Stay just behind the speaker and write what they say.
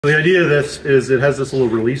The idea of this is it has this little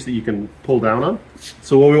release that you can pull down on.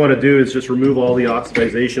 So what we want to do is just remove all the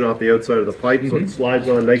oxidization off the outside of the pipe so it slides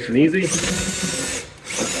on nice and easy.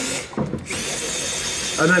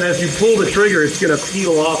 And then as you pull the trigger, it's going to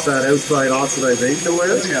peel off that outside oxidization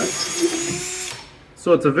layer. Yeah.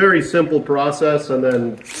 So it's a very simple process, and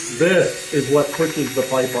then this is what pushes the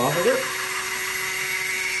pipe off of it.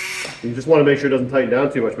 You just want to make sure it doesn't tighten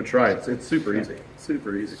down too much, but try it. It's super easy.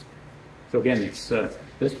 Super easy. So again, it's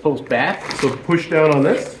this pulls back. So push down on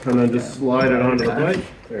this, and then just slide it onto the pipe.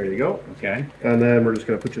 There you go. Okay. And then we're just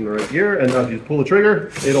going to put you in the right gear, and now if you pull the trigger,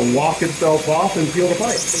 it'll lock itself off and peel the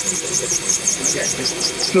pipe.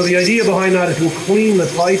 So the idea behind that is we'll clean the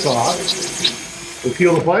pipe off. We'll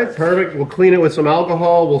peel the pipe, perfect. We'll clean it with some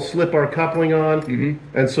alcohol. We'll slip our coupling on.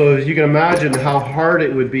 And so as you can imagine how hard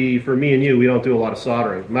it would be for me and you, we don't do a lot of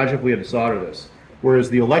soldering. Imagine if we had to solder this.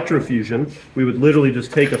 Whereas the electrofusion, we would literally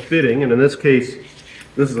just take a fitting, and in this case,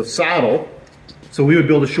 this is a saddle. So we would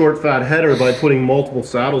build a short fat header by putting multiple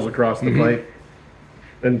saddles across the pipe.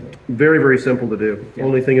 And very, very simple to do. The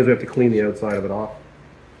only thing is we have to clean the outside of it off.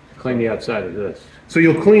 Clean the outside of this. So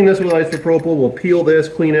you'll clean this with isopropyl, we'll peel this,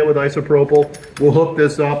 clean it with isopropyl, we'll hook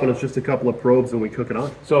this up, and it's just a couple of probes and we cook it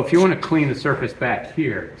on. So if you want to clean the surface back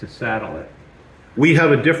here to saddle it. We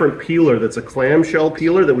have a different peeler that's a clamshell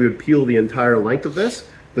peeler that we would peel the entire length of this.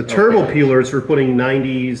 The turbo peeler is for putting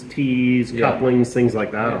 90s, T's, couplings, things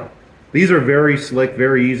like that on. These are very slick,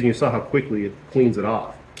 very easy. You saw how quickly it cleans it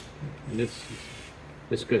off. And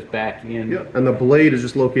this goes back in. Yeah, and the blade is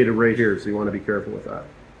just located right here, so you want to be careful with that.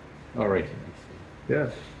 All right. Yeah.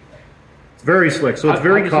 It's very slick, so it's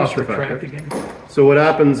very cost effective. Again? So what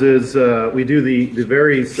happens is we do the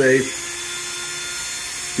very safe.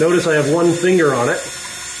 Notice I have one finger on it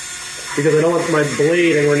because I don't want my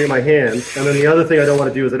blade anywhere near my hand. And then the other thing I don't want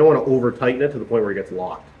to do is I don't want to over tighten it to the point where it gets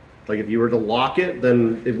locked. Like if you were to lock it,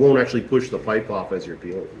 then it won't actually push the pipe off as you're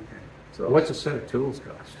peeling. So what's a set of tools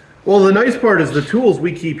cost? Well, the nice part is the tools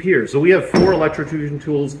we keep here. So we have 4 electrofusion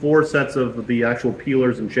tools, 4 sets of the actual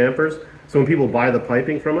peelers and chamfers. So when people buy the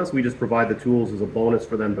piping from us, we just provide the tools as a bonus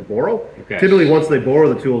for them to borrow. Okay. Typically, once they borrow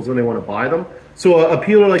the tools, then they want to buy them. So a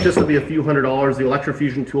peeler like this would be a few $100s. The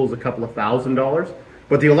electrofusion tool is a couple of $1,000s.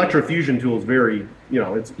 But the electrofusion tool is very, you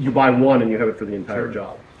know, it's you buy one and you have it for the entire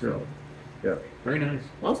job. So, yeah. Very nice.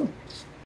 Awesome.